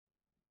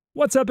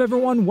What's up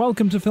everyone,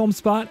 welcome to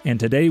FilmSpot, and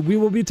today we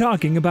will be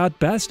talking about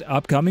best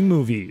upcoming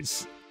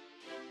movies.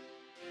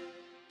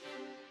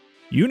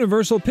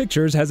 Universal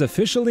Pictures has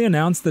officially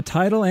announced the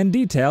title and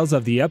details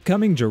of the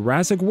upcoming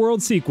Jurassic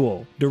World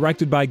sequel.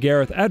 Directed by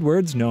Gareth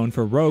Edwards, known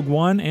for Rogue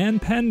One,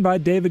 and penned by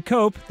David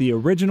Koepp, the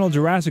original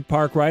Jurassic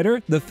Park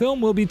writer, the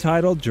film will be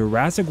titled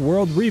Jurassic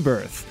World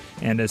Rebirth,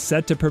 and is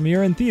set to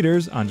premiere in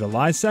theaters on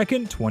July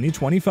 2nd,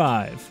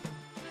 2025.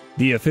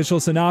 The official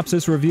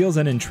synopsis reveals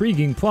an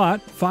intriguing plot.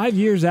 5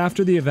 years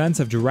after the events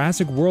of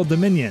Jurassic World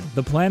Dominion,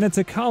 the planet's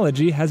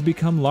ecology has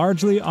become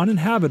largely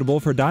uninhabitable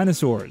for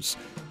dinosaurs.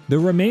 The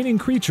remaining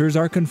creatures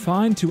are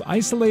confined to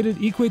isolated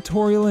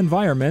equatorial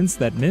environments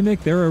that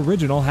mimic their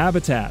original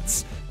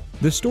habitats.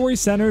 The story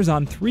centers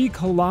on 3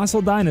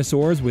 colossal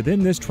dinosaurs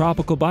within this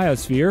tropical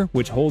biosphere,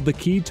 which hold the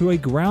key to a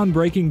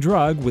groundbreaking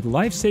drug with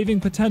life-saving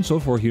potential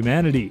for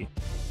humanity.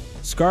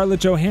 Scarlett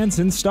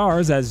Johansson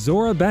stars as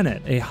Zora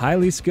Bennett, a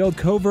highly skilled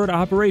covert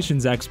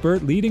operations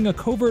expert leading a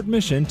covert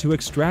mission to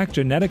extract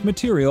genetic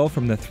material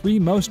from the 3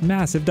 most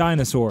massive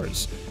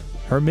dinosaurs.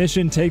 Her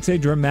mission takes a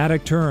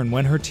dramatic turn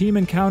when her team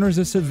encounters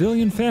a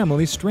civilian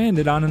family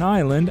stranded on an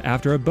island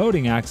after a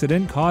boating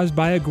accident caused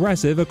by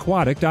aggressive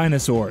aquatic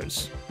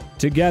dinosaurs.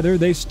 Together,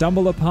 they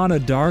stumble upon a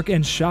dark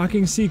and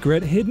shocking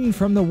secret hidden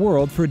from the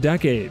world for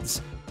decades.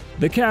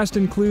 The cast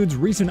includes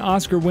recent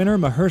Oscar winner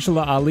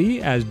Mahershala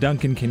Ali as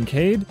Duncan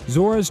Kincaid,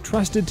 Zora's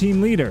trusted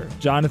team leader,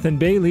 Jonathan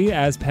Bailey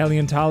as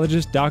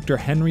paleontologist Dr.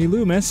 Henry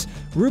Loomis,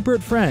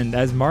 Rupert Friend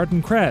as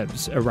Martin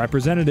Krebs, a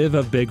representative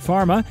of Big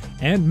Pharma,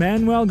 and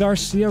Manuel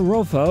Garcia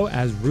Rolfo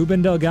as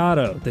Ruben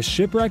Delgado, the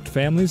shipwrecked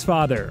family's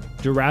father.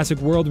 Jurassic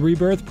World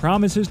Rebirth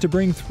promises to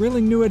bring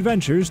thrilling new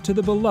adventures to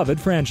the beloved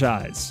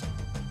franchise.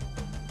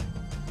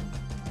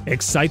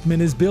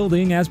 Excitement is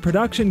building as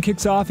production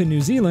kicks off in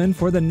New Zealand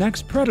for the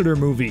next Predator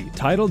movie,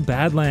 titled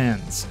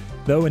Badlands.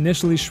 Though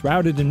initially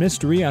shrouded in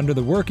mystery under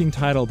the working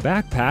title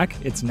Backpack,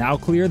 it's now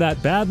clear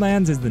that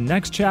Badlands is the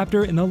next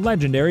chapter in the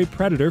legendary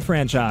Predator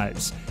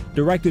franchise.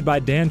 Directed by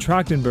Dan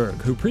Trachtenberg,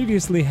 who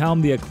previously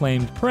helmed the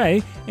acclaimed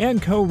Prey,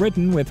 and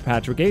co-written with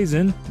Patrick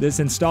Azan,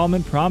 this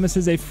installment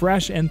promises a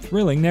fresh and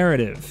thrilling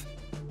narrative.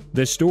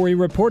 The story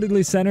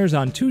reportedly centers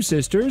on 2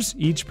 sisters,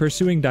 each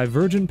pursuing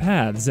divergent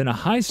paths in a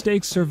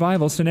high-stakes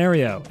survival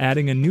scenario,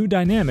 adding a new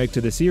dynamic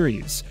to the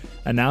series.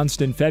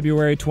 Announced in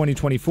February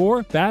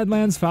 2024,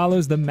 Badlands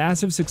follows the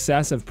massive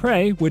success of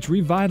Prey, which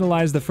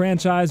revitalized the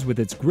franchise with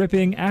its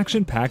gripping,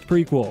 action-packed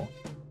prequel.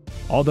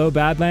 Although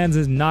Badlands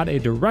is not a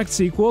direct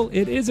sequel,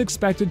 it is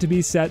expected to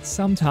be set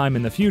sometime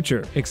in the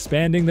future,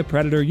 expanding the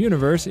Predator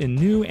universe in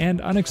new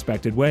and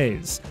unexpected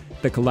ways.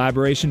 The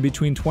collaboration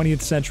between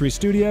 20th Century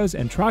Studios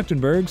and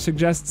Trachtenberg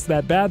suggests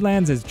that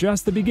Badlands is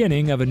just the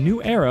beginning of a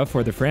new era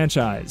for the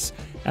franchise.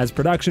 As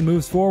production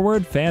moves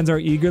forward, fans are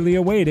eagerly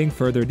awaiting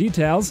further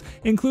details,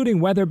 including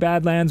whether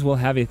Badlands will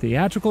have a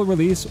theatrical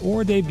release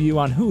or debut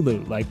on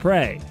Hulu like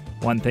Prey.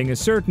 One thing is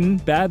certain,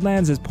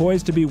 Badlands is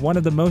poised to be one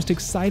of the most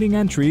exciting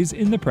entries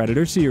in the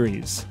Predator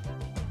series.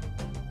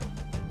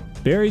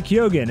 Barry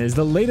Keoghan is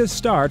the latest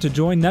star to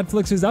join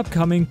Netflix's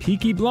upcoming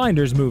Peaky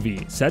Blinders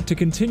movie, set to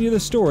continue the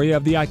story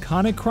of the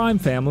iconic crime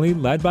family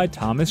led by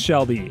Thomas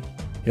Shelby.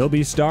 He'll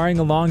be starring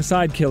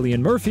alongside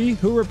Cillian Murphy,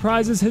 who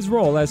reprises his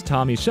role as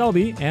Tommy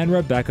Shelby, and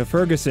Rebecca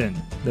Ferguson.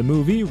 The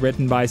movie,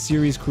 written by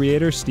series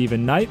creator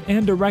Stephen Knight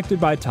and directed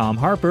by Tom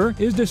Harper,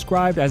 is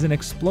described as an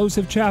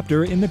explosive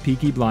chapter in the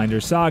Peaky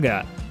Blinders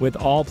saga, with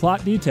all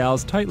plot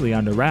details tightly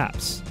under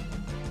wraps.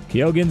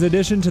 Keoghan's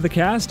addition to the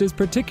cast is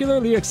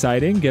particularly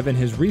exciting given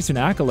his recent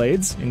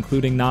accolades,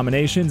 including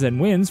nominations and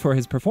wins for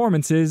his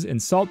performances in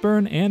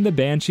Saltburn and The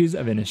Banshees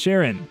of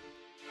Inisherin.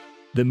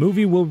 The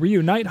movie will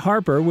reunite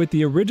Harper with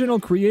the original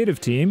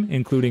creative team,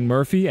 including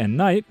Murphy and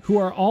Knight, who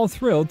are all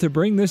thrilled to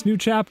bring this new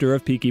chapter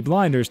of Peaky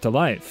Blinders to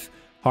life.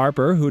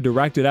 Harper, who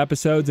directed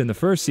episodes in the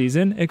first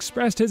season,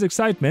 expressed his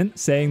excitement,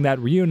 saying that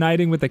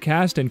reuniting with the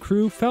cast and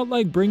crew felt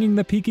like bringing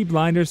the Peaky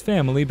Blinders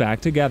family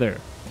back together.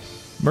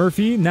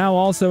 Murphy, now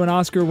also an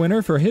Oscar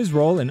winner for his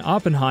role in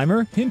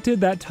Oppenheimer, hinted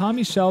that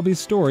Tommy Shelby's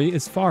story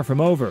is far from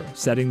over,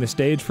 setting the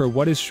stage for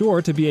what is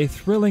sure to be a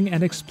thrilling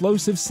and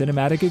explosive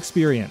cinematic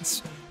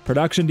experience.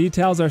 Production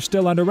details are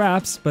still under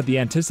wraps, but the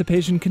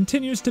anticipation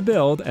continues to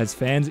build as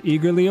fans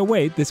eagerly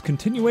await this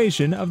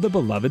continuation of the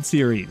beloved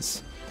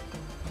series.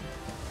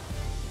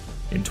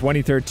 In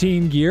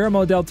 2013,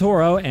 Guillermo del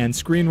Toro and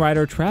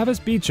screenwriter Travis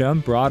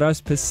Beacham brought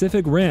us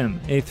Pacific Rim,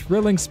 a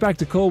thrilling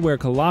spectacle where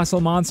colossal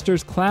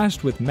monsters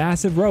clashed with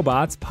massive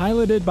robots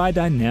piloted by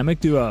dynamic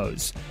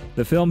duos.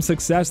 The film's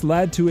success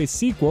led to a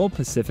sequel,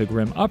 Pacific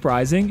Rim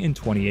Uprising, in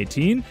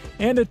 2018,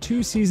 and a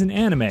 2-season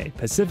anime,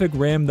 Pacific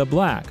Rim: The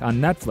Black, on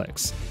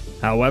Netflix.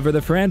 However,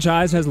 the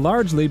franchise has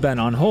largely been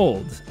on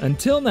hold.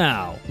 Until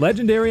now,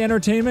 Legendary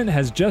Entertainment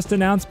has just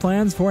announced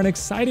plans for an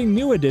exciting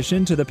new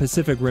addition to the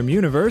Pacific Rim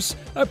universe,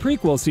 a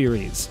prequel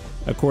series.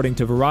 According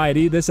to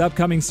Variety, this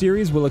upcoming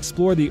series will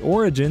explore the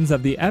origins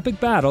of the epic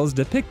battles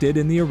depicted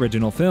in the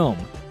original film.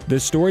 The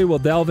story will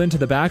delve into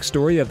the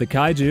backstory of the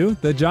kaiju,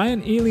 the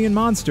giant alien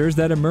monsters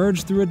that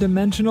emerge through a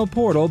dimensional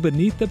portal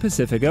beneath the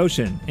Pacific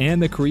Ocean,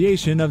 and the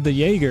creation of the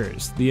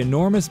Jaegers, the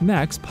enormous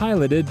mechs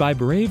piloted by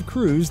brave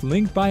crews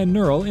linked by a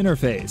neural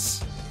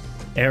interface.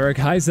 Eric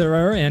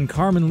Heiserer and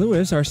Carmen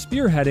Lewis are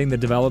spearheading the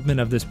development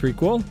of this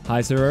prequel.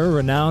 Heiserer,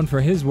 renowned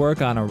for his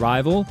work on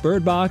Arrival,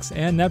 Bird Box,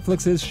 and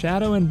Netflix's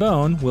Shadow and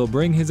Bone, will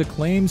bring his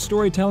acclaimed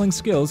storytelling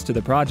skills to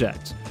the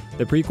project.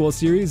 The prequel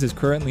series is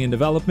currently in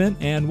development,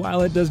 and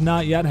while it does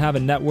not yet have a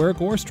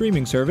network or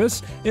streaming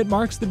service, it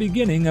marks the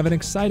beginning of an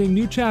exciting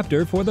new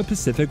chapter for the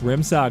Pacific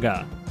Rim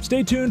saga.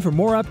 Stay tuned for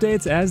more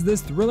updates as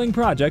this thrilling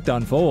project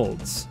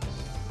unfolds.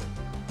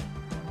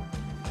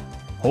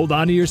 Hold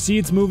on to your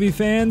seats, movie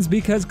fans,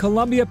 because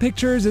Columbia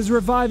Pictures is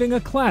reviving a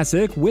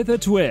classic with a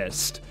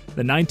twist.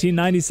 The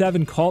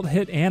 1997 cult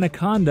hit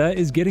Anaconda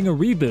is getting a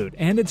reboot,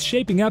 and it's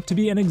shaping up to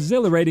be an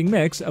exhilarating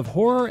mix of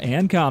horror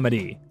and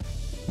comedy.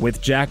 With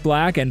Jack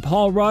Black and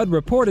Paul Rudd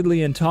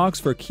reportedly in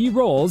talks for key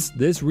roles,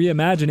 this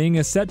reimagining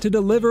is set to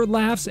deliver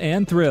laughs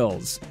and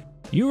thrills.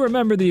 You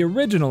remember the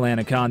original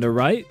Anaconda,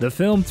 right? The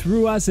film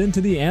threw us into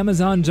the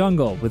Amazon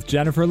jungle with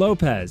Jennifer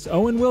Lopez,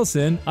 Owen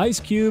Wilson, Ice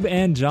Cube,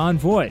 and Jon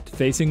Voight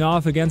facing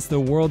off against the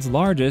world's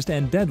largest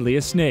and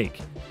deadliest snake.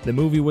 The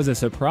movie was a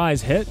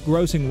surprise hit,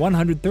 grossing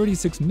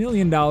 $136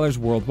 million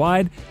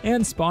worldwide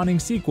and spawning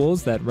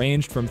sequels that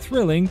ranged from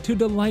thrilling to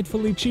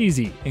delightfully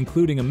cheesy,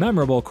 including a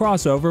memorable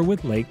crossover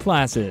with Lake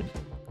Placid.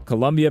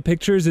 Columbia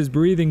Pictures is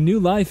breathing new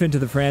life into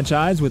the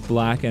franchise with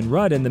Black and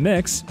Rudd in the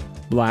mix.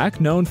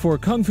 Black, known for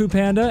Kung Fu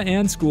Panda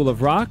and School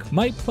of Rock,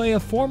 might play a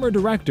former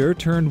director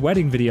turned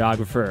wedding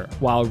videographer,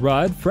 while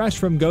Rudd, fresh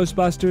from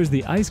Ghostbusters: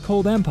 The Ice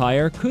Cold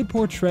Empire, could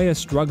portray a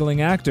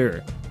struggling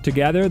actor.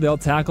 Together, they'll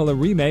tackle a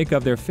remake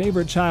of their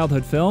favorite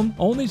childhood film,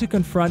 only to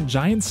confront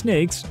giant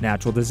snakes,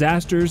 natural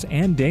disasters,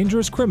 and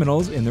dangerous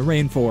criminals in the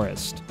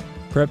rainforest.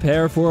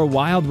 Prepare for a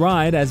wild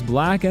ride as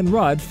Black and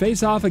Rudd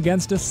face off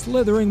against a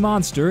slithering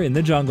monster in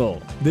the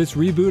jungle. This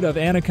reboot of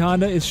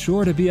Anaconda is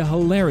sure to be a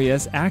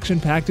hilarious,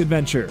 action-packed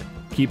adventure.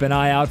 Keep an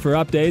eye out for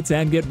updates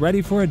and get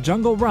ready for a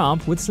jungle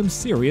romp with some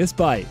serious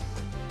bite.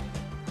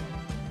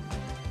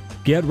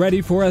 Get ready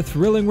for a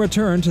thrilling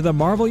return to the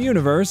Marvel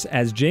Universe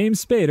as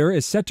James Spader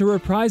is set to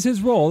reprise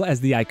his role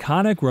as the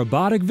iconic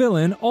robotic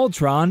villain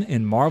Ultron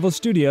in Marvel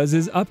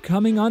Studios'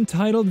 upcoming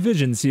Untitled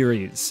Vision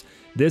series.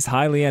 This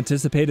highly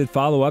anticipated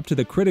follow-up to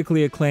the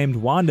critically acclaimed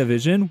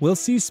WandaVision will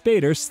see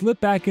Spader slip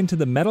back into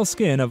the metal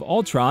skin of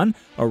Ultron,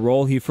 a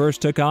role he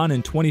first took on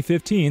in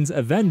 2015's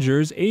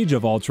Avengers: Age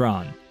of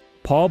Ultron.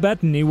 Paul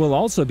Bettany will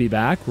also be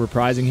back,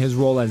 reprising his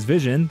role as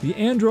Vision, the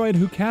android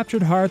who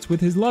captured hearts with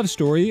his love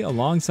story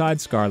alongside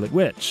Scarlet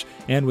Witch,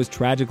 and was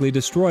tragically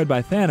destroyed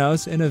by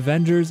Thanos in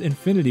Avengers: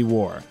 Infinity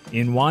War.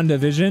 In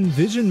WandaVision,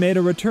 Vision made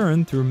a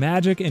return through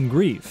magic and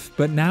grief,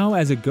 but now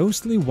as a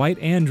ghostly white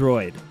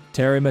android.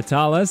 Terry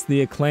Matalas,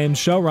 the acclaimed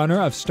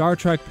showrunner of Star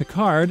Trek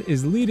Picard,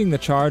 is leading the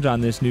charge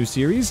on this new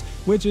series,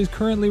 which is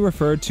currently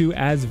referred to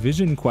as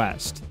Vision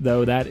Quest,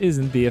 though that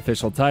isn't the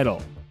official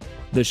title.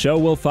 The show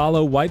will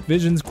follow White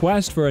Vision's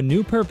quest for a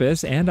new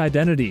purpose and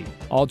identity.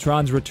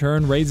 Ultron's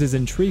return raises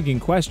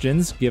intriguing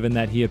questions, given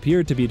that he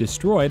appeared to be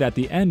destroyed at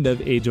the end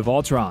of Age of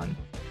Ultron.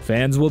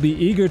 Fans will be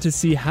eager to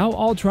see how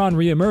Ultron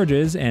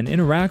reemerges and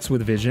interacts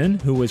with Vision,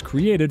 who was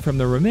created from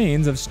the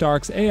remains of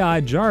Stark's AI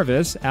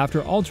Jarvis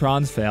after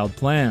Ultron's failed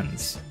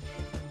plans.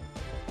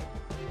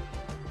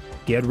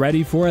 Get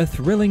ready for a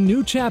thrilling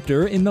new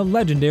chapter in the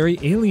legendary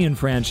Alien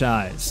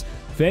franchise.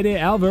 Fede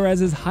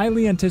Alvarez's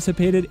highly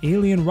anticipated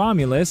Alien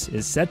Romulus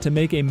is set to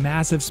make a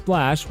massive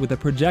splash with a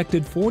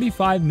projected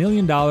 $45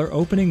 million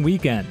opening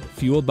weekend,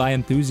 fueled by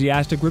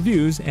enthusiastic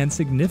reviews and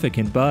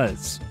significant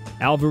buzz.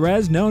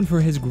 Alvarez, known for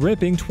his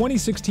gripping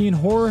 2016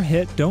 horror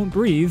hit Don't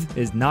Breathe,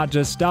 is not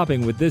just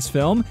stopping with this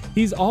film,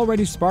 he's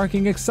already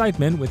sparking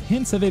excitement with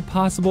hints of a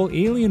possible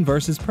Alien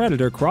vs.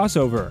 Predator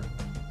crossover.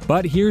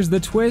 But here's the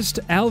twist: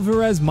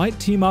 Alvarez might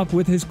team up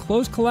with his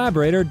close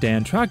collaborator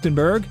Dan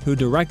Trachtenberg, who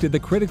directed the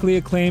critically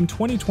acclaimed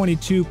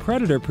 2022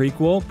 Predator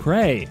prequel,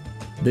 Prey.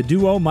 The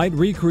duo might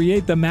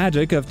recreate the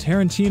magic of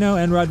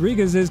Tarantino and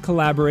Rodriguez's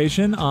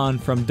collaboration on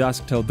From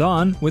Dusk Till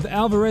Dawn, with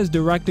Alvarez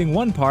directing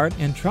one part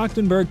and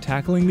Trachtenberg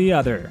tackling the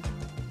other.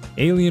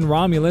 Alien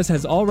Romulus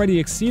has already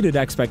exceeded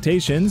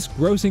expectations,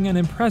 grossing an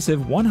impressive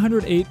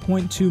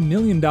 $108.2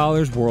 million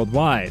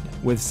worldwide.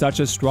 With such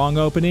a strong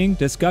opening,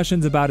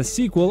 discussions about a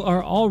sequel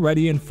are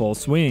already in full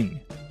swing.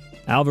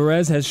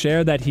 Alvarez has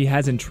shared that he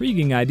has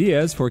intriguing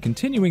ideas for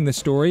continuing the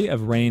story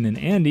of Rain and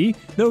Andy,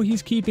 though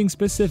he's keeping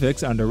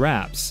specifics under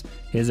wraps.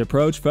 His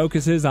approach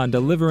focuses on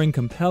delivering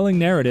compelling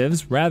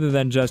narratives rather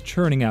than just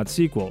churning out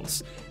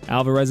sequels.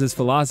 Alvarez's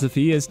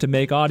philosophy is to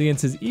make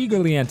audiences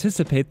eagerly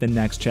anticipate the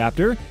next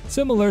chapter,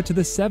 similar to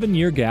the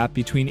 7-year gap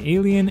between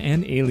Alien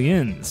and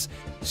Aliens.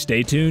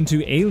 Stay tuned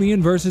to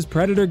Alien vs.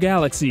 Predator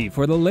Galaxy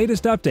for the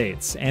latest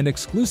updates and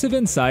exclusive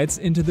insights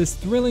into this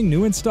thrilling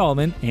new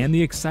installment and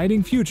the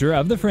exciting future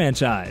of the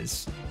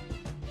franchise.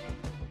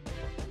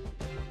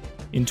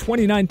 In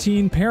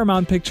 2019,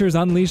 Paramount Pictures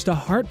unleashed a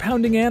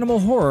heart-pounding animal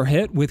horror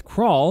hit with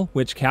Crawl,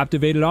 which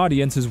captivated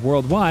audiences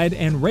worldwide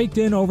and raked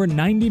in over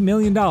 $90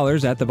 million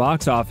at the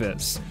box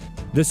office.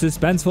 The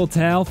suspenseful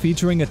tale,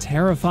 featuring a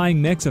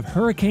terrifying mix of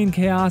hurricane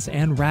chaos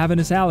and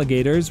ravenous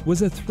alligators,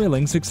 was a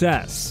thrilling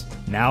success.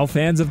 Now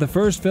fans of the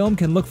first film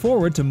can look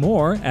forward to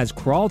more, as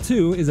Crawl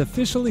 2 is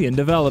officially in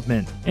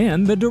development,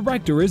 and the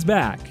director is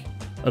back.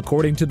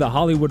 According to The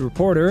Hollywood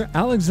Reporter,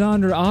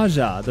 Alexandre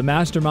Aja, the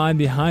mastermind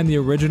behind the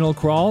original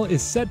Crawl,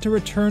 is set to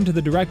return to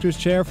the director's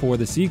chair for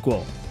the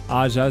sequel.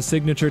 Aja's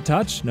signature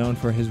touch, known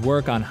for his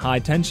work on High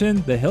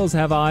Tension, The Hills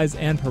Have Eyes,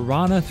 and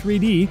Piranha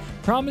 3D,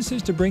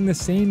 promises to bring the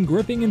same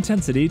gripping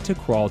intensity to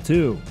Crawl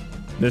 2.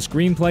 The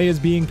screenplay is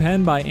being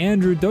penned by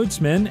Andrew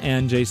Deutschman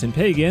and Jason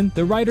Pagan,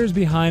 the writers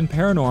behind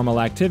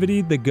Paranormal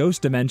Activity, The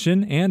Ghost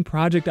Dimension, and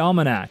Project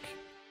Almanac.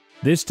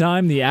 This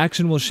time, the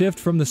action will shift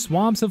from the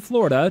swamps of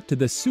Florida to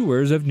the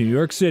sewers of New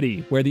York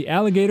City, where the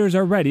alligators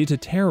are ready to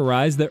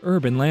terrorize the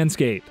urban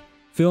landscape.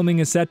 Filming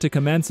is set to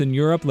commence in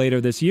Europe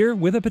later this year,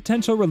 with a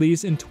potential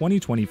release in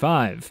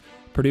 2025.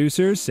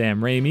 Producers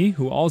Sam Raimi,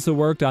 who also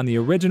worked on the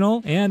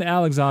original, and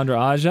Alexandre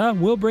Aja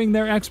will bring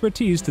their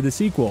expertise to the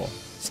sequel.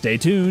 Stay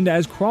tuned,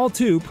 as Crawl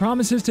 2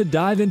 promises to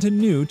dive into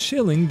new,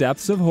 chilling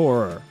depths of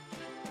horror.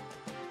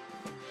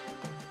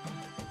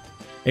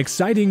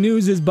 Exciting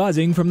news is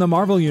buzzing from the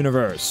Marvel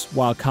Universe.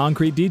 While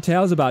concrete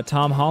details about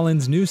Tom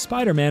Holland's new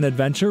Spider-Man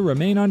adventure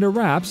remain under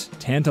wraps,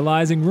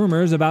 tantalizing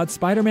rumors about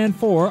Spider-Man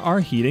 4 are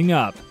heating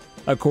up.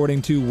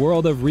 According to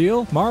World of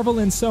Real, Marvel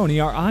and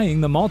Sony are eyeing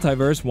the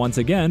multiverse once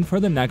again for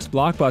the next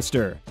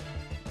blockbuster.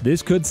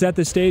 This could set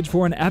the stage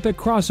for an epic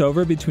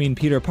crossover between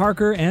Peter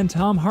Parker and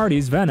Tom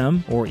Hardy's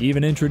Venom, or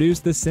even introduce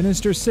the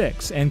Sinister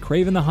Six and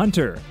Kraven the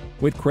Hunter.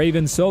 With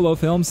Kraven's solo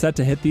film set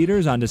to hit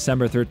theaters on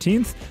December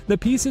 13th, the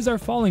pieces are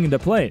falling into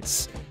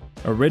place.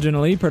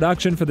 Originally,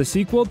 production for the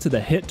sequel to the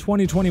hit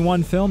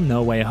 2021 film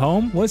No Way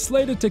Home was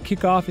slated to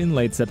kick off in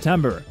late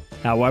September.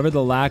 However,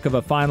 the lack of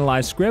a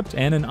finalized script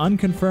and an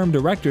unconfirmed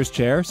director's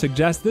chair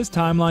suggests this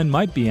timeline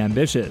might be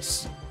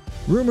ambitious.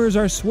 Rumors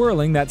are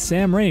swirling that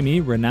Sam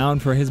Raimi,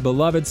 renowned for his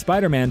beloved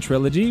Spider-Man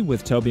trilogy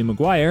with Tobey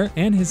Maguire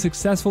and his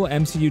successful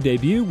MCU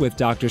debut with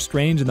Doctor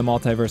Strange in the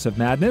Multiverse of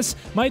Madness,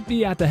 might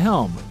be at the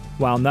helm.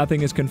 While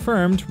nothing is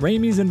confirmed,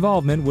 Raimi's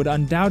involvement would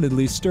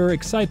undoubtedly stir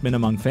excitement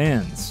among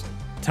fans.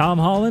 Tom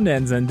Holland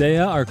and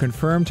Zendaya are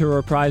confirmed to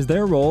reprise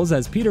their roles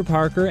as Peter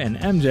Parker and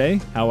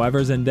MJ.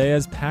 However,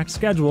 Zendaya's packed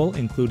schedule,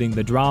 including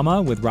the drama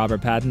with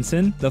Robert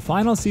Pattinson, the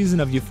final season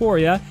of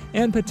Euphoria,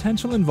 and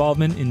potential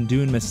involvement in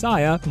Dune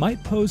Messiah,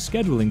 might pose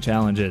scheduling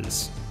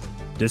challenges.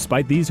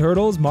 Despite these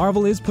hurdles,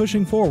 Marvel is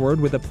pushing forward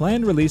with a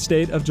planned release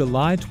date of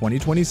July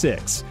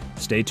 2026.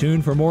 Stay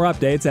tuned for more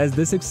updates as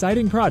this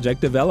exciting project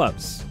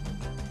develops.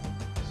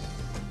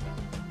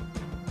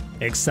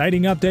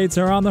 Exciting updates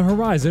are on the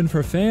horizon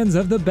for fans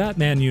of the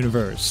Batman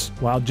universe.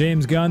 While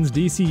James Gunn's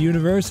DC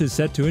Universe is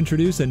set to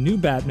introduce a new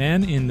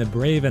Batman in The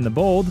Brave and the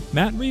Bold,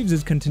 Matt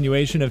Reeves'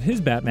 continuation of his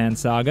Batman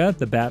saga,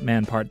 The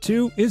Batman Part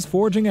 2, is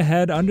forging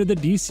ahead under the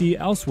DC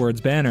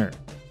Elseworlds banner.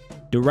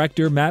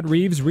 Director Matt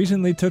Reeves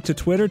recently took to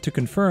Twitter to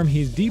confirm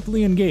he's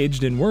deeply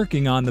engaged in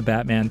working on The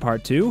Batman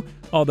Part 2.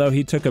 Although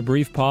he took a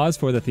brief pause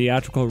for the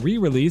theatrical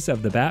re-release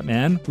of The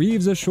Batman,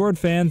 Reeves assured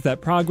fans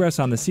that progress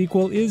on the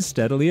sequel is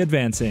steadily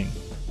advancing.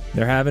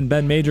 There haven't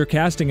been major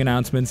casting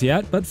announcements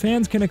yet, but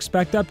fans can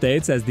expect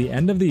updates as the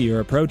end of the year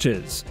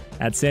approaches.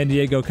 At San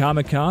Diego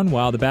Comic-Con,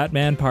 while The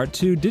Batman Part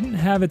 2 didn't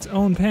have its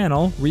own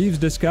panel, Reeves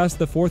discussed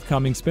the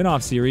forthcoming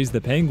spin-off series The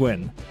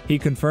Penguin. He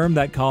confirmed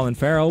that Colin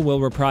Farrell will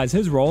reprise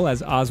his role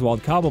as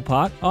Oswald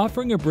Cobblepot,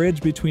 offering a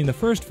bridge between the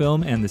first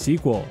film and the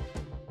sequel.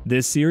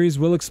 This series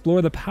will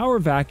explore the power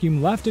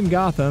vacuum left in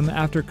Gotham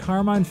after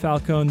Carmine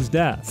Falcone's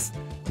death.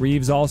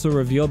 Reeves also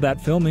revealed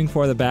that filming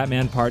for The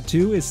Batman Part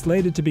 2 is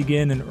slated to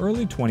begin in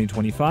early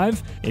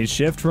 2025, a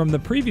shift from the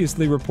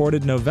previously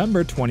reported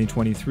November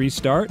 2023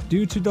 start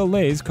due to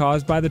delays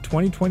caused by the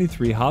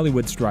 2023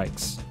 Hollywood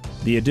strikes.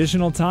 The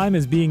additional time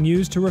is being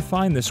used to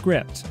refine the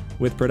script.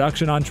 With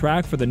production on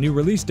track for the new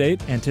release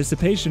date,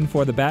 anticipation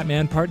for The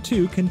Batman Part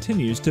 2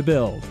 continues to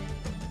build.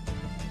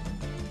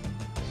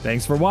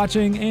 Thanks for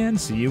watching, and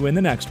see you in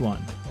the next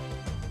one.